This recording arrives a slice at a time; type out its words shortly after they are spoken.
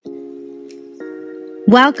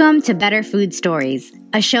Welcome to Better Food Stories,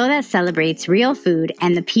 a show that celebrates real food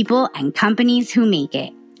and the people and companies who make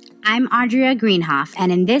it. I'm Audria Greenhoff,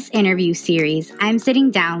 and in this interview series, I'm sitting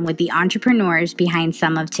down with the entrepreneurs behind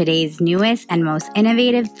some of today's newest and most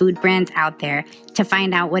innovative food brands out there to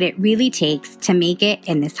find out what it really takes to make it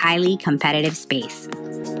in this highly competitive space.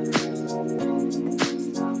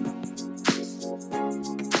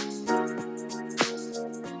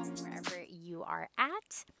 Wherever you are at.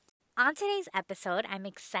 On today's episode, I'm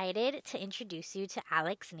excited to introduce you to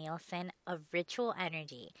Alex Nielsen of Ritual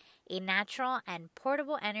Energy, a natural and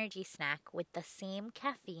portable energy snack with the same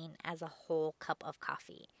caffeine as a whole cup of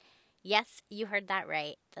coffee. Yes, you heard that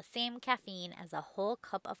right. The same caffeine as a whole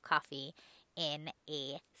cup of coffee in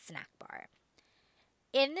a snack bar.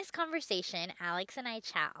 In this conversation, Alex and I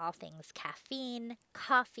chat all things caffeine,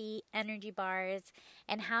 coffee, energy bars,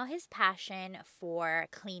 and how his passion for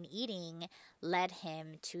clean eating led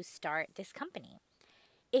him to start this company.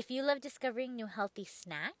 If you love discovering new healthy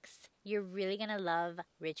snacks, you're really going to love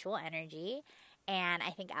Ritual Energy. And I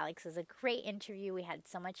think Alex was a great interview. We had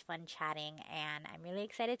so much fun chatting, and I'm really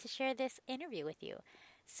excited to share this interview with you.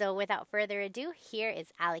 So without further ado, here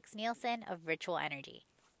is Alex Nielsen of Ritual Energy.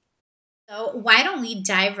 So why don't we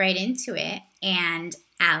dive right into it? And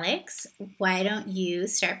Alex, why don't you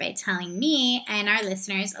start by telling me and our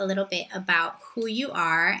listeners a little bit about who you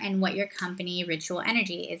are and what your company, Ritual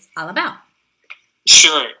Energy, is all about?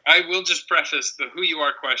 Sure. I will just preface the who you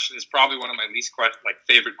are question is probably one of my least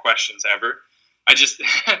favorite questions ever. I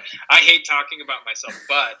hate talking about myself,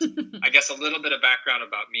 but I guess a little bit of background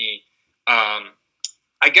about me.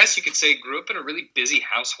 I guess you could say grew up in a really busy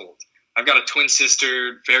household. I've got a twin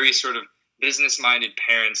sister, very sort of business-minded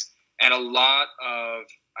parents, and a lot of,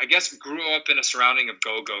 I guess, grew up in a surrounding of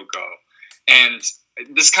go, go, go. And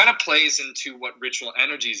this kind of plays into what Ritual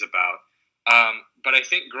Energy is about. But I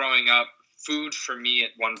think growing up, food for me at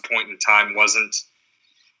one point in time wasn't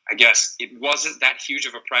that huge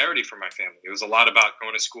of a priority for my family. It was a lot about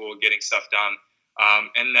going to school, getting stuff done.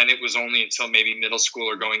 And then it was only until maybe middle school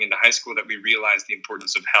or going into high school that we realized the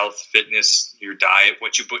importance of health, fitness, your diet,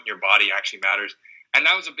 what you put in your body actually matters. And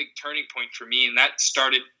that was a big turning point for me. And that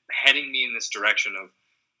started heading me in this direction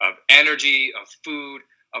of energy, of food,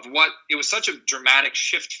 of what it was such a dramatic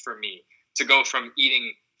shift for me to go from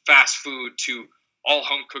eating fast food to all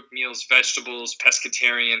home cooked meals, vegetables,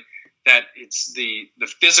 pescatarian, that it's the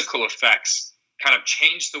physical effects kind of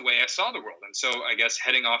changed the way I saw the world. And so I guess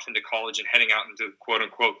heading off into college and heading out into quote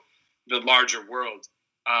unquote the larger world,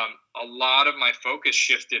 a lot of my focus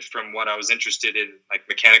shifted from what I was interested in, like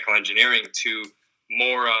mechanical engineering, to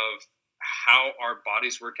more of how our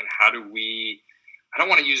bodies work and how do we, I don't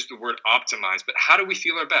want to use the word optimize, but how do we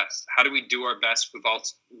feel our best? How do we do our best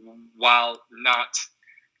while not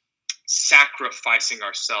sacrificing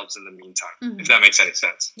ourselves in the meantime, if that makes any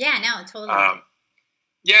sense? Yeah, no, totally.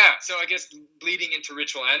 Yeah, so I guess bleeding into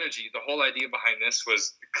Ritual Energy, the whole idea behind this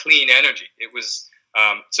was clean energy. It was,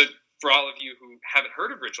 so for all of you who haven't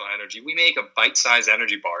heard of Ritual Energy, we make a bite-sized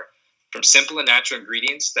energy bar from simple and natural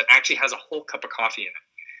ingredients that actually has a whole cup of coffee in it.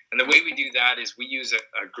 And the way we do that is we use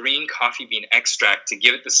a green coffee bean extract to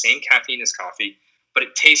give it the same caffeine as coffee, but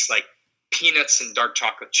it tastes like peanuts and dark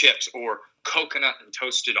chocolate chips or coconut and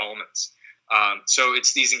toasted almonds. So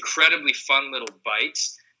it's these incredibly fun little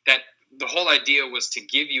bites that the whole idea was to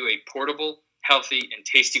give you a portable, healthy, and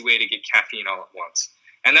tasty way to get caffeine all at once.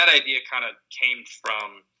 And that idea kind of came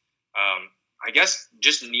from, I guess,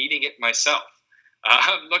 just needing it myself.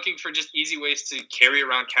 Looking for just easy ways to carry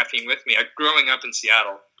around caffeine with me. Growing up in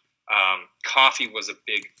Seattle, coffee was a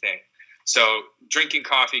big thing. So drinking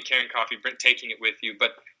coffee, carrying coffee, taking it with you.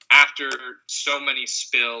 But after so many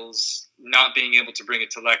spills, not being able to bring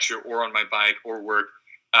it to lecture or on my bike or work,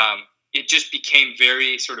 it just became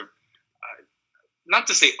very sort of, not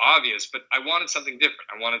to say obvious, but I wanted something different.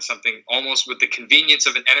 I wanted something almost with the convenience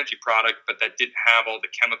of an energy product, but that didn't have all the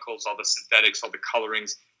chemicals, all the synthetics, all the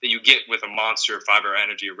colorings that you get with a Monster, Fiber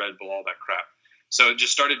Energy, a Red Bull, all that crap. So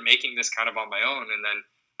just started making this kind of on my own, and then,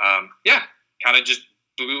 kind of just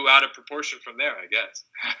blew out of proportion from there, I guess.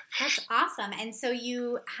 That's awesome. And so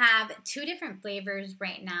you have two different flavors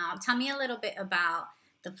right now. Tell me a little bit about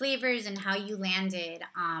the flavors and how you landed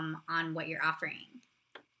on what you're offering.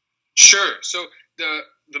 Sure. So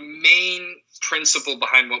the main principle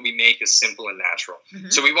behind what we make is simple and natural. Mm-hmm.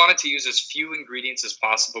 So we wanted to use as few ingredients as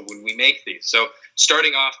possible when we make these. So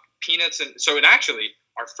starting off peanuts, and so it actually,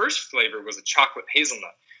 our first flavor was a chocolate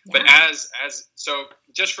hazelnut. Yeah. But so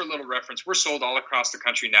just for a little reference, we're sold all across the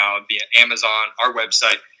country now via Amazon, our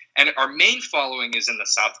website, and our main following is in the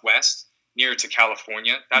Southwest, near to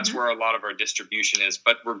California. That's mm-hmm. where a lot of our distribution is,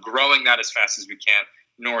 but we're growing that as fast as we can,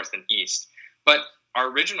 north and east. But our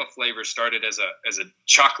original flavor started as a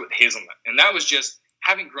chocolate hazelnut, and that was just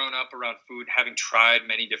having grown up around food, having tried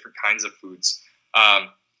many different kinds of foods.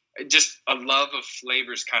 Just a love of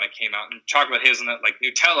flavors kind of came out. And chocolate hazelnut, like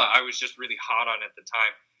Nutella, I was just really hot on at the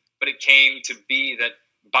time. But it came to be that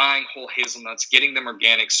buying whole hazelnuts, getting them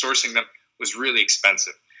organic, sourcing them was really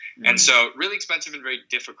expensive. Mm-hmm. And so really expensive and very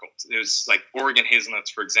difficult. There's like Oregon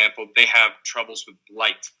hazelnuts, for example, they have troubles with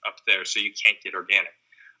blight up there, so you can't get organic.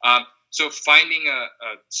 So finding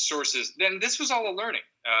sources, then this was all a learning,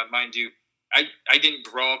 mind you. I didn't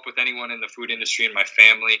grow up with anyone in the food industry in my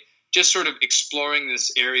family, just sort of exploring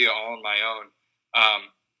this area all on my own.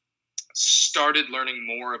 Started learning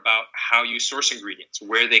more about how you source ingredients,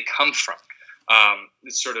 where they come from,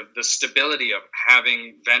 sort of the stability of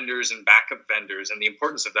having vendors and backup vendors and the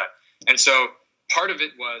importance of that. And so part of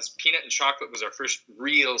it was peanut and chocolate was our first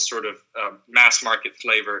real sort of mass market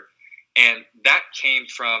flavor. And that came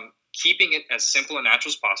from keeping it as simple and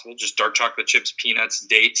natural as possible, just dark chocolate chips, peanuts,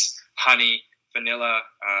 dates, honey, vanilla,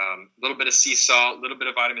 a little bit of sea salt, a little bit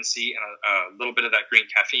of vitamin C, and a little bit of that green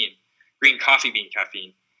coffee bean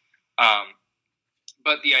caffeine.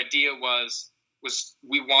 But the idea was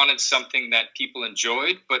we wanted something that people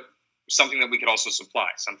enjoyed, but something that we could also supply,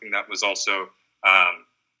 something that was also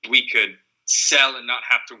we could sell and not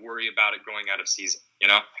have to worry about it going out of season, you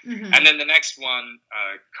know? Mm-hmm. And then the next one,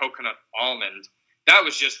 coconut almond, that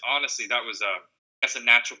was just, honestly, that was a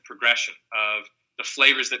natural progression of the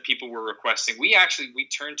flavors that people were requesting. We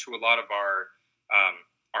turned to a lot of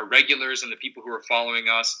our regulars and the people who were following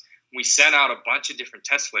us. We sent out a bunch of different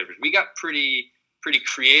test flavors. We got pretty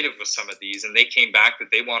creative with some of these, and they came back that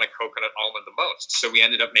they wanted coconut almond the most. So we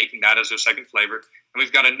ended up making that as our second flavor. And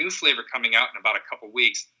we've got a new flavor coming out in about a couple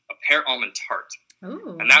weeks, a pear almond tart.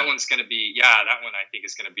 Ooh. And that one's going to be, that one I think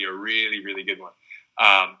is going to be a really, really good one.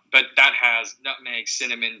 But that has nutmeg,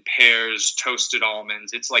 cinnamon, pears, toasted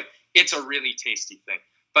almonds. It's a really tasty thing.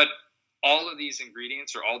 But all of these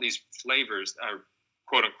ingredients or all these flavors,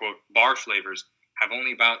 quote unquote bar flavors, have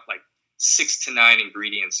only about like 6 to 9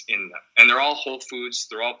 ingredients in them. And they're all whole foods.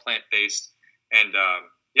 They're all plant-based. And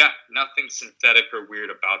nothing synthetic or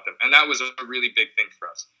weird about them. And that was a really big thing for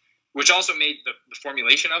us, which also made the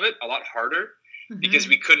formulation of it a lot harder because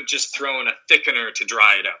we couldn't just throw in a thickener to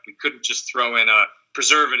dry it up. We couldn't just throw in a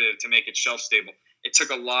preservative to make it shelf stable. It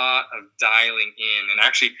took a lot of dialing in. And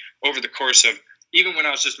actually, over the course of, even when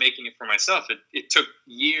I was just making it for myself, it took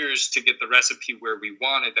years to get the recipe where we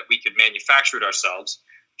wanted that we could manufacture it ourselves,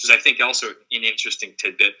 which is, I think, also an interesting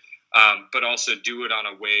tidbit, but also do it on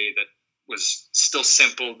a way that was still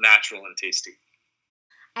simple, natural, and tasty.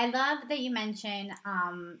 I love that you mentioned,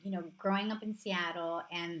 growing up in Seattle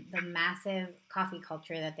and the massive coffee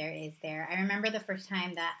culture that there is there. I remember the first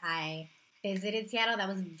time that I visited Seattle, that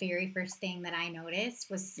was the very first thing that I noticed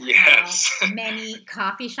was how many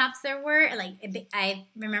coffee shops there were. Like, I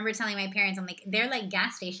remember telling my parents, I'm like, they're like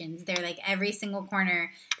gas stations. They're like every single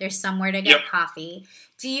corner, there's somewhere to get coffee.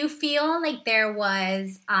 Do you feel like there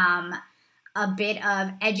was a bit of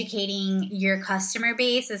educating your customer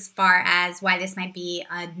base as far as why this might be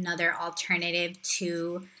another alternative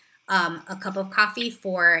to a cup of coffee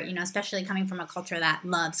for, especially coming from a culture that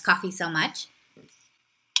loves coffee so much?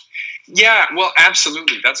 Yeah, well,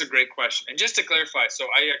 absolutely. That's a great question. And just to clarify, so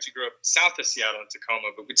I actually grew up south of Seattle in Tacoma,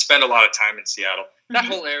 but we'd spend a lot of time in Seattle. That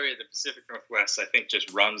whole area, the Pacific Northwest, I think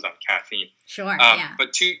just runs on caffeine. Sure, yeah.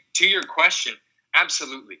 But to your question,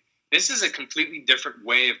 absolutely. This is a completely different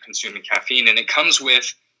way of consuming caffeine, and it comes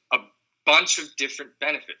with a bunch of different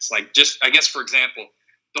benefits. Like just, I guess, for example,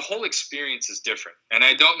 the whole experience is different. And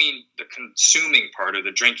I don't mean the consuming part or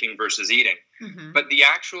the drinking versus eating, but the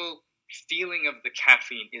actual feeling of the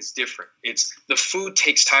caffeine is different. It's the food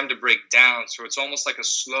takes time to break down, so it's almost like a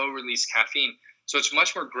slow release caffeine. So it's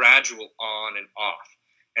much more gradual on and off.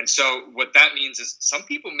 And so what that means is some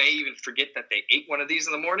people may even forget that they ate one of these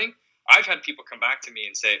in the morning. I've had people come back to me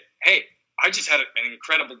and say, hey, I just had an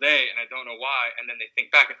incredible day and I don't know why. And then they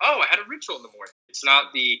think back, oh, I had a ritual in the morning. It's not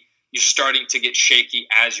you're starting to get shaky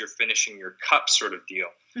as you're finishing your cup sort of deal.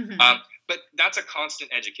 But that's a constant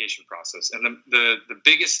education process. And the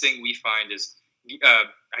biggest thing we find is,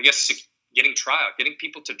 I guess, getting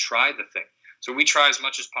people to try the thing. So we try as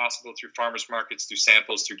much as possible through farmers markets, through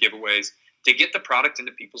samples, through giveaways, to get the product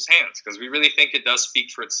into people's hands, because we really think it does speak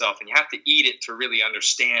for itself. And you have to eat it to really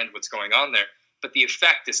understand what's going on there. But the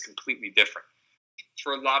effect is completely different.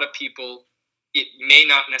 For a lot of people, it may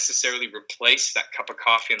not necessarily replace that cup of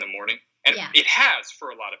coffee in the morning. And it has for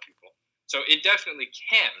a lot of people. So it definitely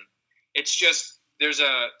can. It's just there's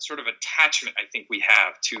a sort of attachment I think we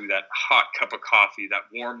have to that hot cup of coffee, that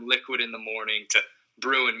warm liquid in the morning to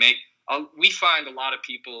brew and make. we find a lot of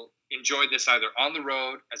people enjoy this either on the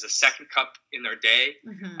road as a second cup in their day,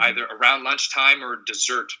 either around lunchtime or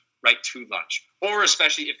dessert right to lunch, or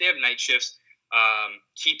especially if they have night shifts,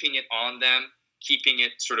 keeping it on them, keeping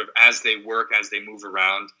it sort of as they work, as they move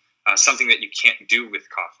around, something that you can't do with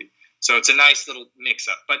coffee. So it's a nice little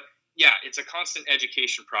mix-up. But yeah, it's a constant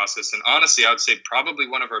education process. And honestly, I would say probably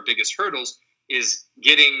one of our biggest hurdles is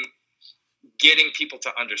getting people to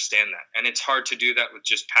understand that. And it's hard to do that with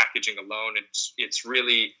just packaging alone. It's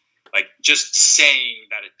really like just saying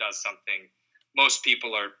that it does something. Most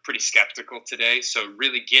people are pretty skeptical today. So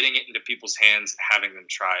really getting it into people's hands, having them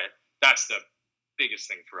try it, that's the biggest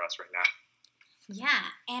thing for us right now. Yeah.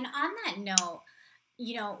 And on that note,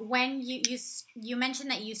 you know, when you mentioned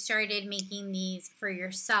that you started making these for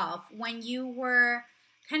yourself, when you were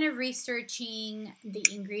kind of researching the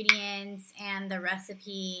ingredients and the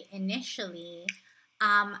recipe initially,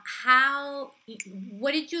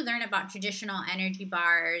 what did you learn about traditional energy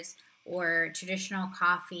bars or traditional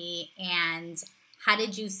coffee, and how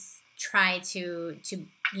did you try to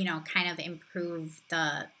you know, kind of improve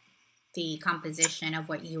the composition of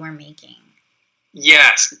what you were making?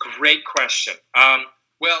 Yes, great question.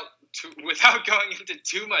 Well, without going into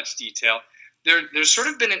too much detail, there's sort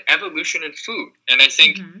of been an evolution in food. And I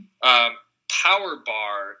think Power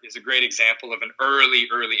Bar is a great example of an early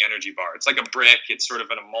energy bar. It's like a brick. It's sort of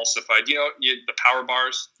an emulsified, the Power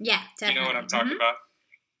Bars? Yeah, definitely. You know what I'm talking about?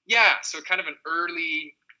 Yeah, so kind of an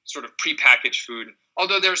early sort of prepackaged food.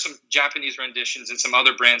 Although there are some Japanese renditions and some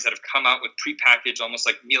other brands that have come out with prepackaged, almost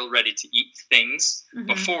like meal-ready-to-eat things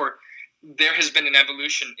before. There has been an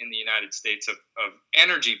evolution in the United States of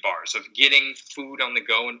energy bars, of getting food on the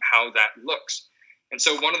go and how that looks. And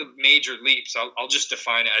so one of the major leaps, I'll just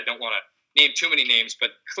define it. I don't want to name too many names,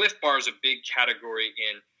 but Clif Bar is a big category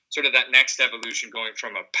in sort of that next evolution, going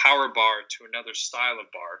from a power bar to another style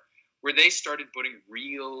of bar, where they started putting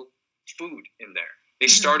real food in there. They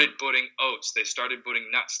started putting oats. They started putting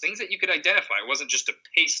nuts, things that you could identify. It wasn't just a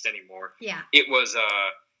paste anymore. Yeah. It was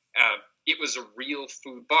a real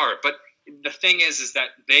food bar. But the thing is that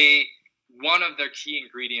one of their key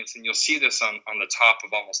ingredients, and you'll see this on the top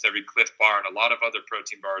of almost every Clif Bar and a lot of other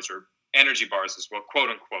protein bars or energy bars as well, quote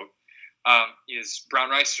unquote, is brown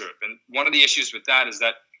rice syrup. And one of the issues with that is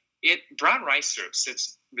that brown rice syrup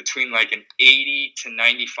sits between like an 80 to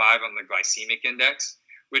 95 on the glycemic index,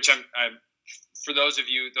 which I'm for those of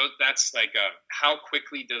you, that's like how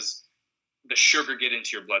quickly does the sugar get into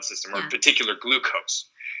your blood system, or in particular glucose.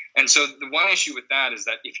 And so the one issue with that is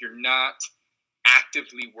that if you're not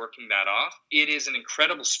actively working that off, it is an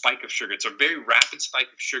incredible spike of sugar. It's a very rapid spike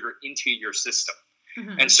of sugar into your system.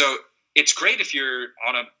 And so it's great if you're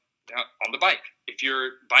on the bike. If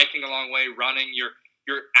you're biking a long way, running, you're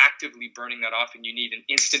actively burning that off and you need an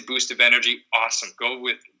instant boost of energy. Awesome. Go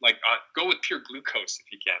with pure glucose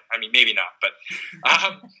if you can. I mean, maybe not, but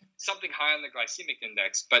something high on the glycemic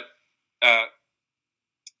index. But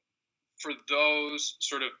for those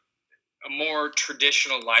sort of a more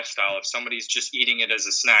traditional lifestyle, if somebody's just eating it as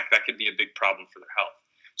a snack, that could be a big problem for their health.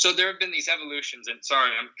 So there have been these evolutions, and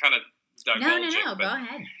sorry, I'm kind of divulging. No, go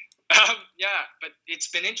ahead. But it's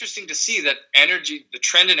been interesting to see that the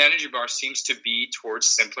trend in energy bars seems to be towards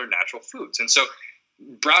simpler natural foods. And so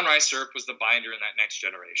brown rice syrup was the binder in that next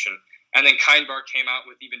generation. And then Kind Bar came out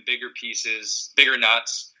with even bigger pieces, bigger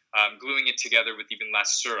nuts, gluing it together with even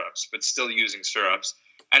less syrups, but still using syrups.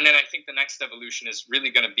 And then I think the next evolution is really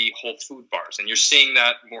going to be whole food bars. And you're seeing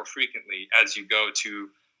that more frequently as you go to,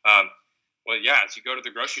 as you go to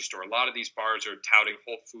the grocery store. A lot of these bars are touting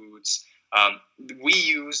whole foods. We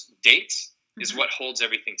use dates is what holds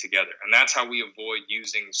everything together. And that's how we avoid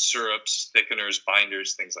using syrups, thickeners,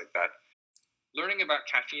 binders, things like that. Learning about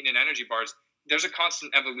caffeine and energy bars, there's a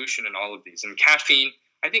constant evolution in all of these. And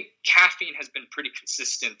I think caffeine has been pretty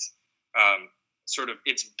consistent.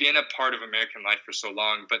 It's been a part of American life for so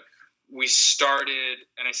long, but we started,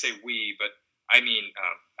 and I say we, but I mean,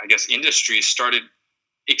 I guess industry started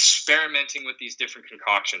experimenting with these different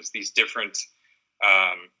concoctions, these different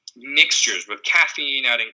mixtures with caffeine,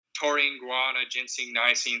 adding taurine, guarana, ginseng,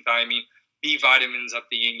 niacin, thiamine, B vitamins up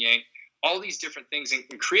the yin-yang, all these different things,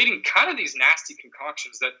 and creating kind of these nasty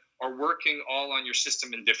concoctions that are working all on your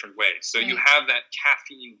system in different ways. So you have that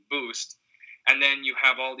caffeine boost, and then you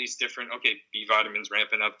have all these different, B vitamins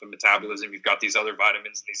ramping up the metabolism. You've got these other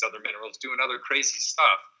vitamins and these other minerals doing other crazy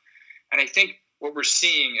stuff. And I think what we're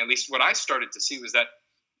seeing, at least what I started to see, was that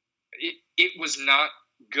it was not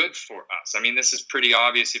good for us. I mean, this is pretty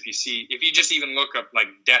obvious if you just even look up like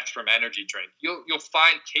death from energy drink, you'll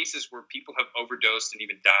find cases where people have overdosed and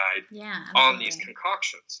even died on these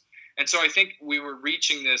concoctions. And so I think we were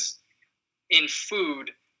reaching this in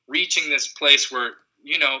food reaching this place where,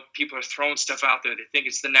 people are throwing stuff out there. They think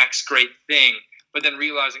it's the next great thing, but then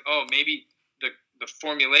realizing, oh, maybe the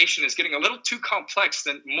formulation is getting a little too complex,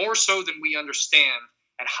 more so than we understand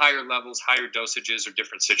at higher levels, higher dosages, or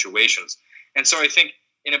different situations. And so I think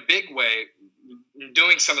in a big way,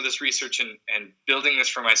 doing some of this research and building this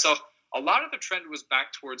for myself, a lot of the trend was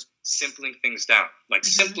back towards simpling things down, like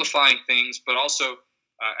simplifying things, but also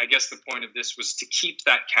I guess the point of this was to keep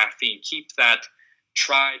that caffeine, keep that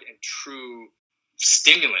tried and true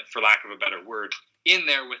stimulant, for lack of a better word, in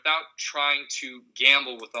there without trying to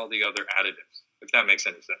gamble with all the other additives, if that makes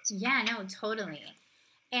any sense. Yeah, no, totally.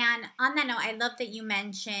 And on that note, I love that you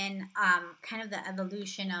mentioned kind of the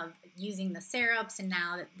evolution of using the syrups, and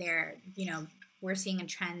now that they're, we're seeing a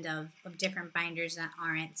trend of different binders that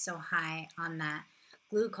aren't so high on that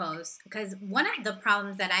glucose. Because one of the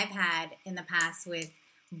problems that I've had in the past with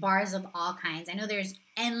bars of all kinds, I know there's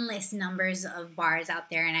endless numbers of bars out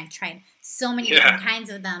there, and I've tried so many different kinds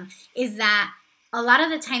of them, is that a lot of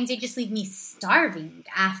the times they just leave me starving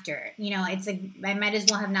after. It's like I might as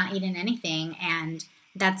well have not eaten anything, and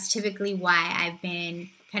that's typically why I've been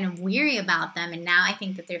kind of weary about them. And now I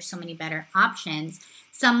think that there's so many better options.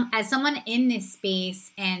 As someone in this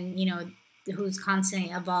space and, who's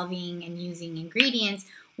constantly evolving and using ingredients,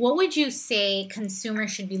 what would you say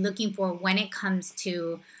consumers should be looking for when it comes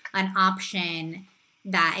to an option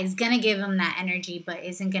that is going to give them that energy, but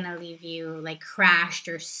isn't going to leave you like crashed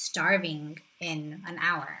or starving in an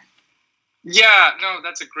hour? Yeah, no,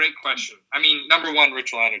 that's a great question. I mean, number one,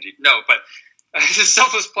 Ritual Energy. No, but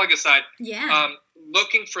selfless plug aside,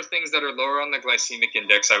 looking for things that are lower on the glycemic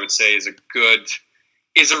index, I would say, is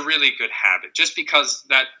a really good habit. Just because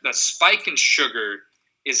that the spike in sugar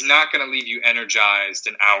is not going to leave you energized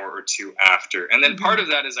an hour or two after. And then part of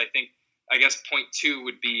that is, I guess point two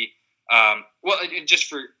would be, just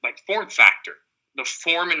for like form factor, the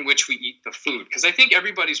form in which we eat the food. Because I think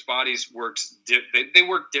everybody's bodies they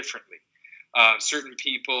work differently. Certain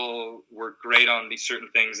people work great on these certain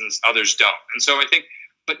things and others don't. And so I think,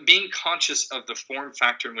 but being conscious of the form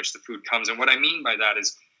factor in which the food comes. And what I mean by that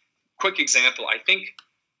is, quick example, I think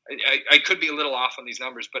I could be a little off on these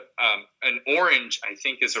numbers, but an orange, I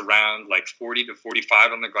think, is around like 40 to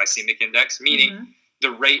 45 on the glycemic index, meaning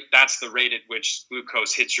that's the rate at which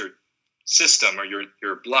glucose hits your system or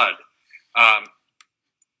your blood.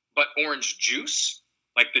 But orange juice,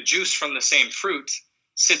 like the juice from the same fruit,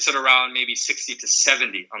 sits at around maybe 60 to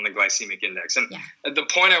 70 on the glycemic index. And the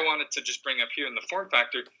point I wanted to just bring up here in the form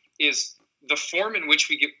factor is the form in which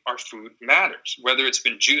we get our food matters, whether it's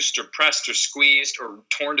been juiced or pressed or squeezed or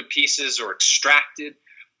torn to pieces or extracted.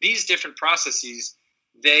 These different processes,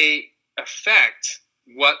 they affect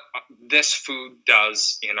what this food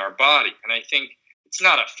does in our body. And I think it's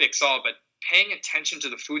not a fix-all, but paying attention to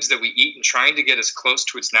the foods that we eat and trying to get as close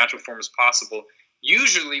to its natural form as possible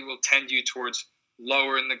usually will tend you towards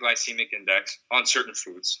lower in the glycemic index on certain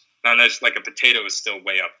foods. Now, there's like a potato is still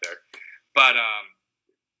way up there, but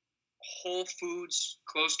whole foods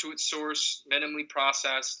close to its source, minimally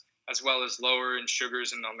processed, as well as lower in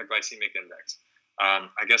sugars and on the glycemic index.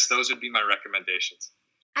 I guess those would be my recommendations.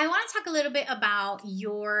 I want to talk a little bit about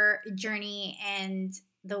your journey and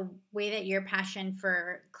the way that your passion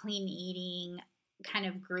for clean eating kind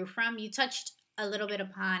of grew from. You touched a little bit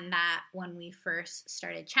upon that when we first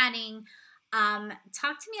started chatting.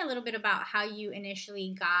 Talk to me a little bit about how you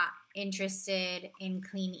initially got interested in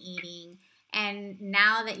clean eating, and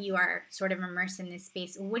now that you are sort of immersed in this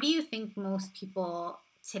space, what do you think most people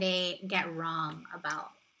today get wrong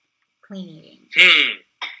about clean eating?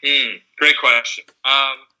 Great question.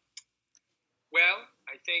 Well,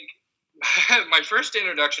 I think my first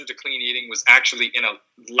introduction to clean eating was actually in a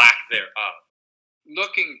lack thereof.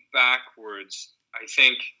 Looking backwards, I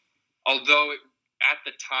think, although at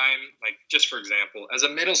the time, like just for example, as a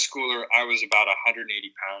middle schooler, I was about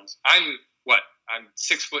 180 pounds. I'm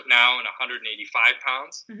 6 foot now and 185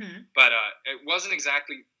 pounds. But it wasn't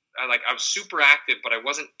exactly like I was super active, but I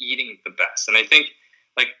wasn't eating the best. And I think,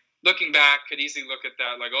 like looking back, could easily look at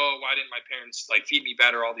that like, oh, why didn't my parents like feed me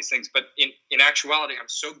better? All these things. But in actuality, I'm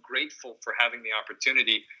so grateful for having the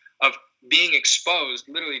opportunity of being exposed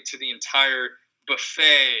literally to the entire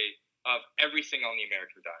buffet of everything on the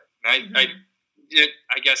American diet. And I did,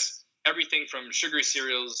 I guess, everything from sugary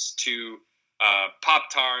cereals to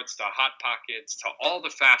Pop-Tarts to Hot Pockets to all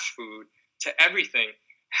the fast food to everything.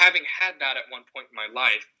 Having had that at one point in my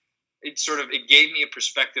life, it gave me a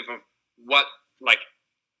perspective of what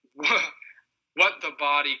the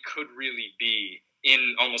body could really be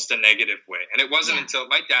in almost a negative way. And it wasn't until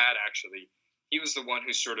my dad, actually, he was the one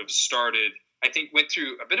who sort of started, I think, went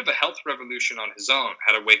through a bit of a health revolution on his own,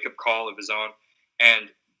 had a wake-up call of his own,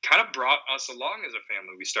 and kind of brought us along as a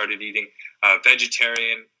family. We started eating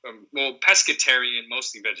vegetarian, pescatarian,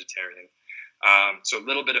 mostly vegetarian. So a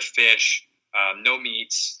little bit of fish, no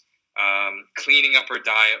meats, cleaning up our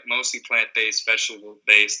diet, mostly plant-based,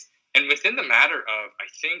 vegetable-based. And within the matter of, I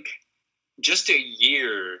think, just a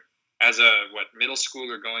year as a middle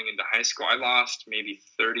schooler going into high school, I lost maybe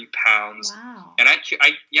 30 pounds. Wow. And I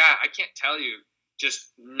can't tell you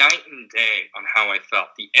just night and day on how I felt.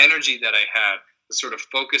 The energy that I had, the sort of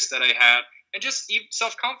focus that I had, and just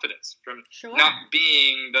self-confidence from not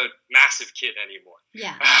being the massive kid anymore.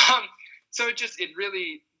 Yeah. So it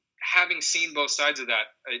really, having seen both sides of that,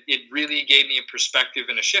 it really gave me a perspective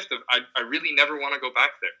and a shift of I really never want to go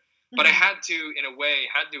back there. But I had to, in a way,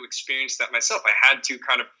 experience that myself. I had to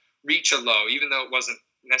kind of reach a low, even though it wasn't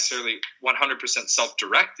necessarily 100%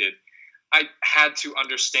 self-directed. I had to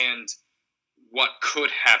understand what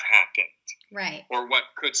could have happened, right, or what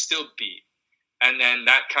could still be, and then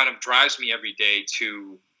that kind of drives me every day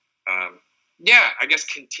to, I guess,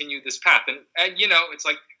 continue this path. And it's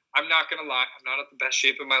like, I'm not gonna lie, I'm not at the best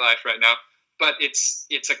shape of my life right now, but it's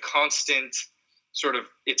a constant.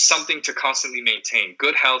 It's something to constantly maintain.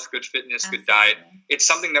 Good health, good fitness, Absolutely. Good diet. It's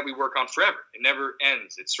something that we work on forever. It never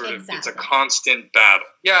ends. It's it's a constant battle.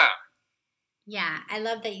 Yeah. Yeah, I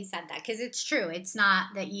love that you said that, because it's true. It's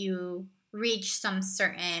not that you reach some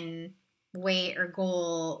certain weight or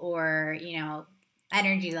goal or,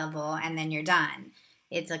 energy level and then you're done.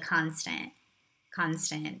 It's a constant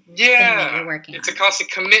thing that you're working on. It's a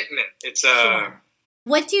constant commitment. It's a... Sure.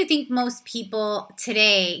 What do you think most people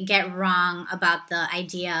today get wrong about the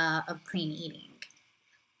idea of clean eating?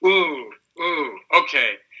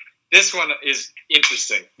 Okay. This one is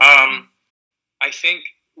interesting. I think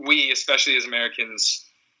we, especially as Americans,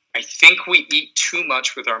 I think we eat too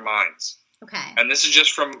much with our minds. Okay. And this is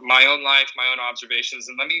just from my own life, my own observations,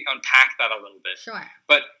 and let me unpack that a little bit. Sure.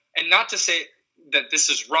 And not to say that this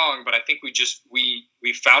is wrong, but I think we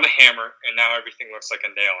found a hammer and now everything looks like a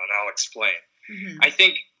nail, and I'll explain. Mm-hmm. I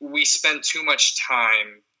think we spend too much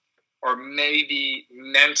time, or maybe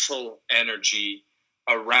mental energy,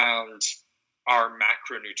 around our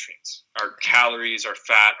macronutrients, our calories, our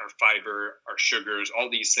fat, our fiber, our sugars, all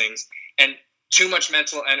these things, and too much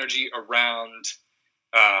mental energy around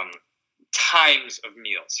times of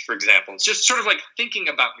meals, for example. It's just sort of like thinking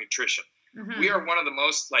about nutrition. Mm-hmm. We are one of the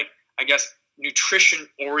most,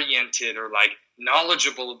 nutrition-oriented or,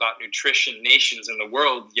 knowledgeable about nutrition nations in the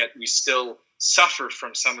world, yet we still suffer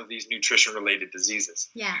from some of these nutrition-related diseases.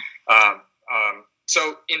 Yeah.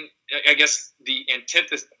 So I guess the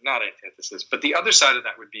but the other side of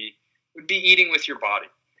that would be eating with your body.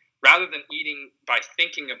 Rather than eating by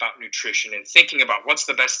thinking about nutrition and thinking about what's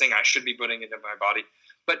the best thing I should be putting into my body,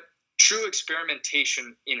 but true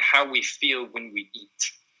experimentation in how we feel when we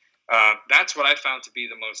eat. That's what I found to be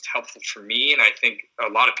the most helpful for me, and I think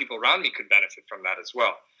a lot of people around me could benefit from that as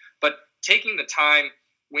well. But taking the time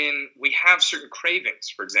when we have certain cravings,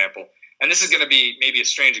 for example, and this is going to be maybe a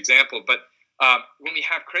strange example, but when we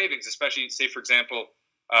have cravings, especially, say, for example,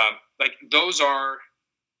 those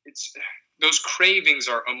cravings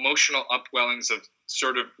are emotional upwellings of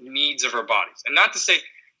sort of needs of our bodies. And not to say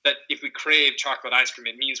that if we crave chocolate ice cream,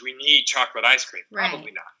 it means we need chocolate ice cream. Right.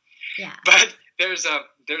 Probably not. Yeah. But there's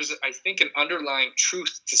I think, an underlying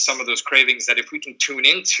truth to some of those cravings that if we can tune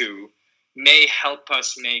into, may help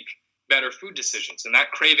us make better food decisions. And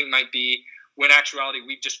that craving might be, when actuality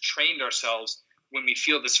we've just trained ourselves when we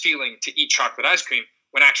feel this feeling to eat chocolate ice cream,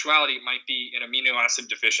 when actuality it might be an amino acid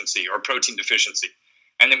deficiency or protein deficiency.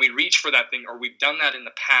 And then we reach for that thing, or we've done that in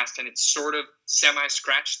the past and it's sort of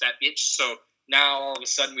semi-scratched that itch. So now all of a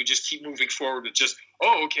sudden we just keep moving forward with just,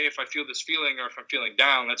 okay, if I feel this feeling or if I'm feeling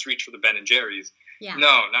down, let's reach for the Ben and Jerry's. Yeah.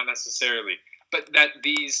 No, not necessarily. But that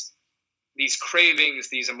these cravings,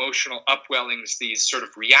 these emotional upwellings, these sort of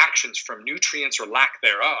reactions from nutrients or lack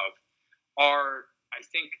thereof are, I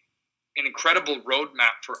think, an incredible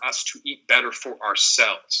roadmap for us to eat better for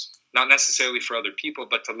ourselves. Not necessarily for other people,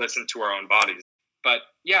 but to listen to our own bodies. But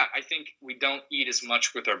yeah, I think we don't eat as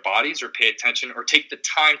much with our bodies or pay attention or take the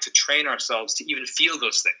time to train ourselves to even feel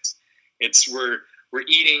those things. We're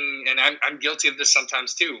eating, and I'm guilty of this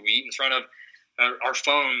sometimes too. We eat in front of our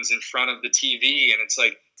phones, in front of the TV, and it's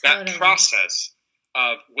like that process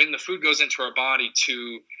of when the food goes into our body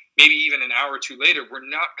to maybe even an hour or two later, we're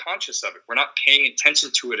not conscious of it. We're not paying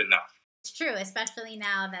attention to it enough. It's true, especially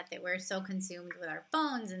now that we're so consumed with our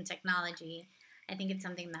phones and technology. I think it's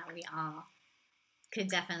something that we all could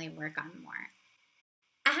definitely work on more.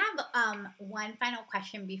 I have have one final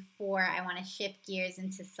question before I want to shift gears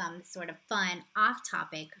into some sort of fun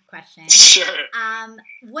off-topic question. Sure.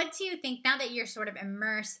 What do you think, now that you're sort of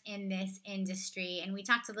immersed in this industry, and we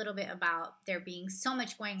talked a little bit about there being so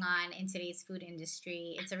much going on in today's food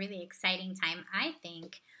industry, it's a really exciting time, I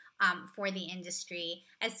think, for the industry.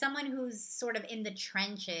 As someone who's sort of in the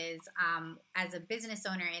trenches as a business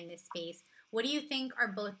owner in this space, what do you think are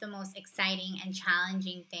both the most exciting and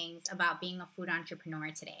challenging things about being a food entrepreneur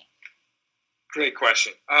today? Great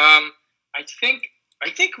question. I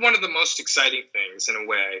think one of the most exciting things, in a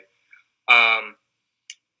way,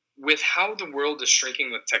 with how the world is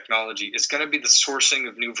shrinking with technology, is going to be the sourcing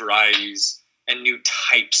of new varieties and new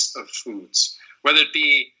types of foods, whether it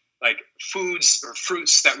be like foods or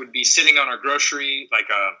fruits that would be sitting on our grocery, like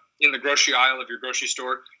in the grocery aisle of your grocery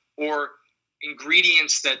store, or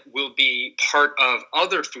ingredients that will be part of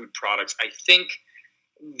other food products. I think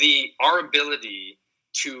our ability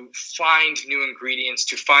to find new ingredients,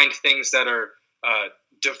 to find things that are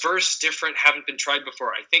diverse, different, haven't been tried before.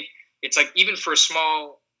 I think it's like, even for a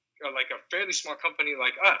fairly small company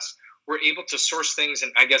like us, we're able to source things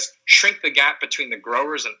and, I guess, shrink the gap between the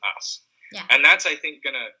growers and us. Yeah. And that's, I think,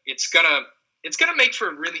 it's gonna make for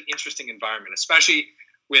a really interesting environment, especially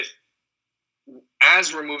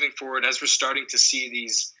as we're moving forward, as we're starting to see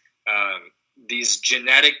these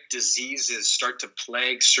genetic diseases start to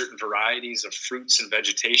plague certain varieties of fruits and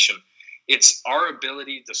vegetation. It's our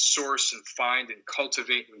ability to source and find and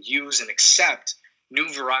cultivate and use and accept new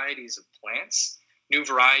varieties of plants, new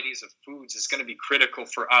varieties of foods is going to be critical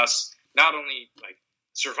for us, not only like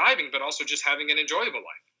surviving, but also just having an enjoyable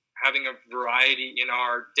life, having a variety in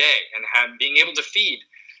our day, and being able to feed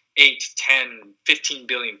 8, 10, 15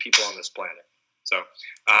 billion people on this planet. So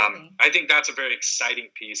I think that's a very exciting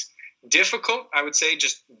piece. Difficult, I would say,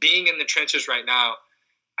 just being in the trenches right now.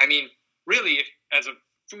 I mean, really, as a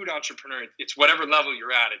food entrepreneur, it's whatever level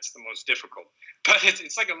you're at, it's the most difficult. But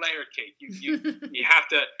it's like a layer cake. You have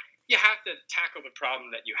to tackle the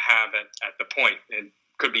problem that you have at the point. It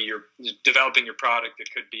could be you're developing your product. It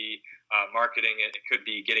could be marketing it. It could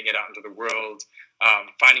be getting it out into the world,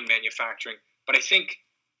 finding manufacturing. But I think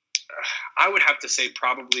I would have to say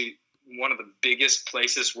probably one of the biggest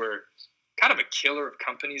places where kind of a killer of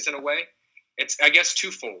companies in a way, it's, I guess,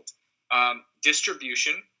 twofold.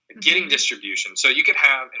 Distribution, getting distribution. So you could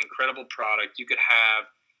have an incredible product. You could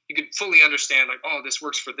fully understand, like, oh, this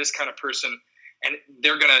works for this kind of person. And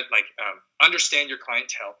they're going to understand your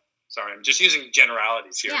clientele. Sorry, I'm just using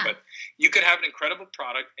generalities here, but you could have an incredible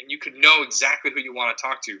product and you could know exactly who you want to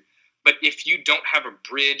talk to. But if you don't have a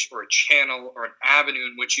bridge or a channel or an avenue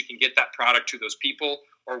in which you can get that product to those people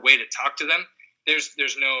or a way to talk to them, there's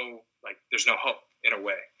no hope in a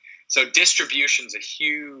way. So distribution's a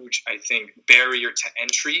huge, I think, barrier to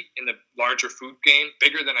entry in the larger food game,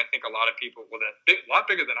 bigger than I think a lot of people, a lot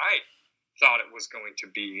bigger than I thought it was going to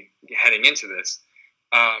be heading into this.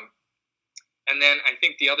 And then I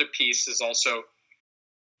think the other piece is also,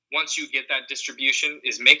 once you get that distribution,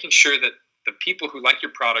 is making sure that the people who like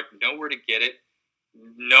your product know where to get it,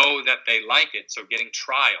 know that they like it. So getting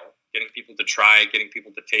trial, getting people to try it, getting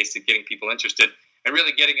people to taste it, getting people interested, and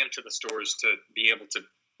really getting into the stores to be able to,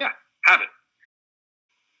 have it.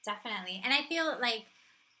 Definitely. And I feel like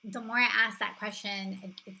the more I ask that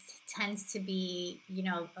question, it tends to be,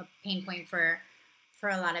 a pain point for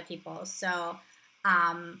a lot of people. So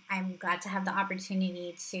I'm glad to have the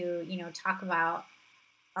opportunity to, talk about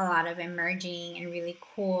a lot of emerging and really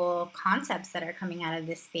cool concepts that are coming out of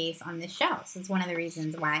this space on this show. So it's one of the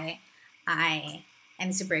reasons why I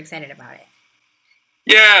am super excited about it.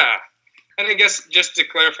 Yeah. And I guess just to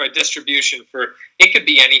clarify, distribution it could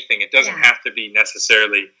be anything. It doesn't have to be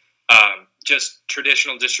necessarily just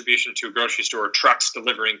traditional distribution to a grocery store or trucks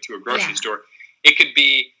delivering to a grocery store. It could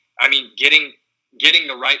be, getting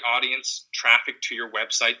the right audience traffic to your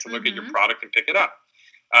website to look at your product and pick it up.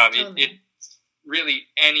 Totally. It really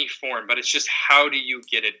any form, but it's just how do you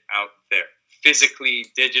get it out there, physically,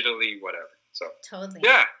 digitally, whatever. So totally.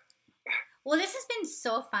 Yeah. Well, this has been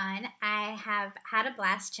so fun. I have had a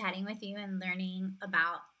blast chatting with you and learning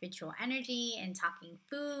about Ritual Energy and talking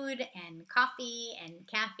food and coffee and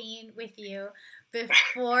caffeine with you.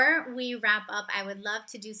 Before we wrap up, I would love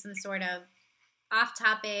to do some sort of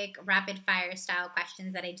off-topic, rapid-fire style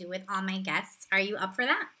questions that I do with all my guests. Are you up for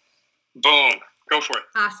that? Boom. Go for it.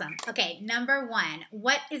 Awesome. Okay, number 1.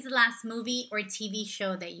 What is the last movie or TV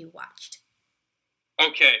show that you watched?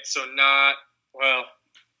 Okay, so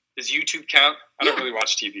does YouTube count? I don't really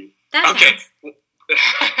watch TV. That counts.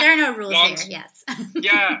 There are no rules here, yes.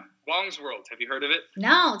 Yeah, Wong's World. Have you heard of it?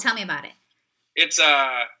 No, tell me about it. It's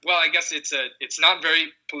well, I guess it's not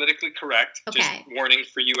very politically correct. Okay. Just warning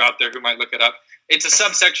for you out there who might look it up. It's a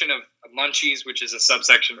subsection of Munchies, which is a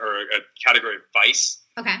subsection or a category of Vice.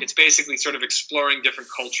 Okay. It's basically sort of exploring different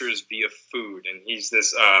cultures via food, and he's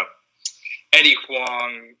this Eddie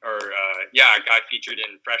Huang, or a guy featured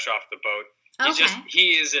in Fresh Off the Boat.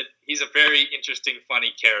 He's a very interesting,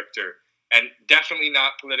 funny character, and definitely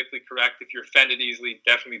not politically correct. If you're offended easily,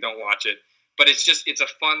 definitely don't watch it. But it's a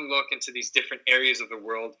fun look into these different areas of the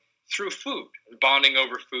world through food and bonding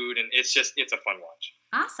over food, and it's a fun watch.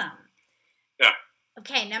 Awesome. Yeah.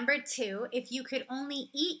 Okay, number 2, if you could only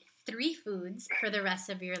eat 3 foods for the rest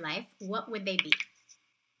of your life, what would they be?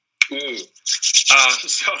 Ooh.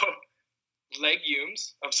 So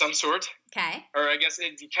legumes of some sort. Okay. Or I guess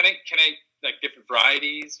can I like different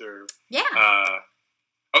varieties or? Yeah.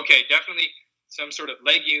 Okay, definitely some sort of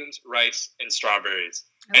legumes, rice, and strawberries.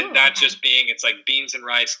 Ooh, and that just being, it's like beans and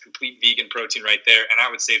rice, complete vegan protein right there. And I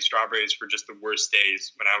would save strawberries for just the worst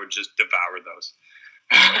days when I would just devour those.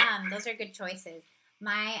 Those are good choices.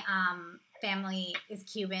 My family is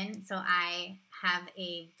Cuban, so I have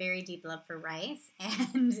a very deep love for rice,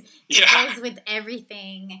 and it goes with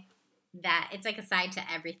everything. It's like a side to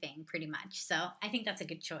everything, pretty much. So I think that's a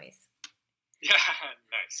good choice. Yeah,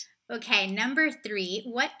 nice. Okay, number 3.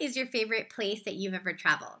 What is your favorite place that you've ever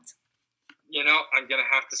traveled? I'm going to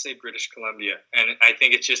have to say British Columbia. And I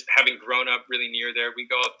think it's just having grown up really near there. We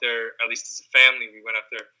go up there, at least as a family, we went up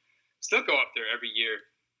there, still go up there every year.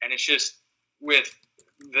 And it's just with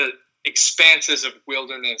the expanses of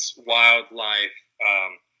wilderness, wildlife,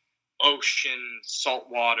 ocean, salt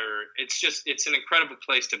water. It's an incredible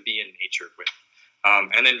place to be in nature with.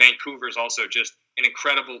 And then Vancouver is also just an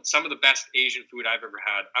incredible, some of the best Asian food I've ever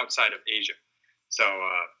had outside of Asia. So,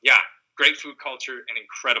 great food culture and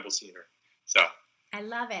incredible scenery. So I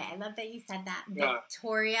love it. I love that you said that. Yeah.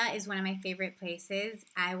 Victoria is one of my favorite places.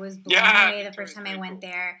 I was blown away the first time I went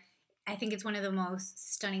there. I think it's one of the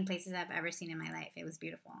most stunning places I've ever seen in my life. It was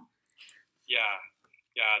beautiful. Yeah,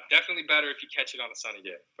 definitely better if you catch it on a sunny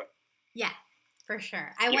day. But yeah, for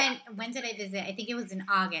sure. I went. When did I visit? I think it was in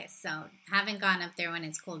August. So haven't gone up there when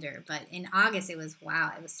it's colder, but in August it was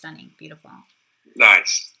stunning, beautiful.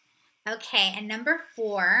 Nice. Okay, and number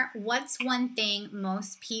 4, what's one thing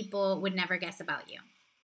most people would never guess about you?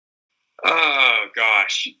 Oh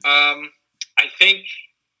gosh, I think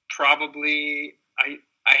probably I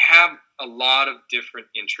have a lot of different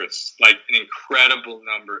interests, like an incredible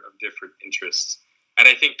number of different interests, and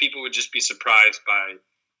I think people would just be surprised by,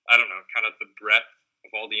 I don't know, kind of the breadth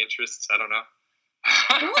of all the interests. I don't know.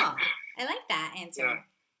 Cool. I like that answer. Yeah.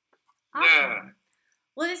 Awesome. Yeah.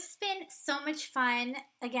 Well, this has been so much fun.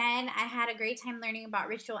 Again, I had a great time learning about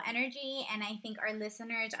Ritual Energy, and I think our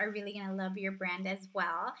listeners are really going to love your brand as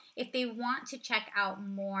well. If they want to check out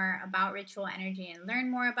more about Ritual Energy and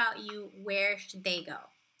learn more about you, where should they go?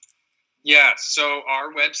 Yeah, so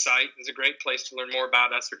our website is a great place to learn more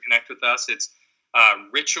about us or connect with us. It's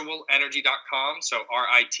ritualenergy.com, so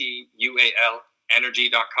RITUAL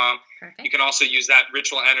energy.com. Perfect. You can also use that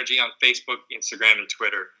Ritual Energy on Facebook, Instagram, and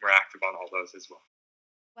Twitter. We're active on all those as well.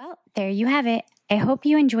 Well, there you have it. I hope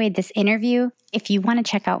you enjoyed this interview. If you want to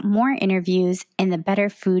check out more interviews in the Better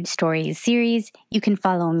Food Stories series, you can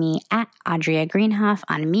follow me at Audria Greenhoff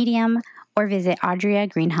on Medium or visit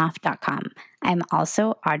audriagreenhoff.com. I'm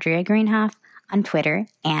also Audria Greenhoff on Twitter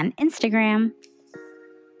and Instagram.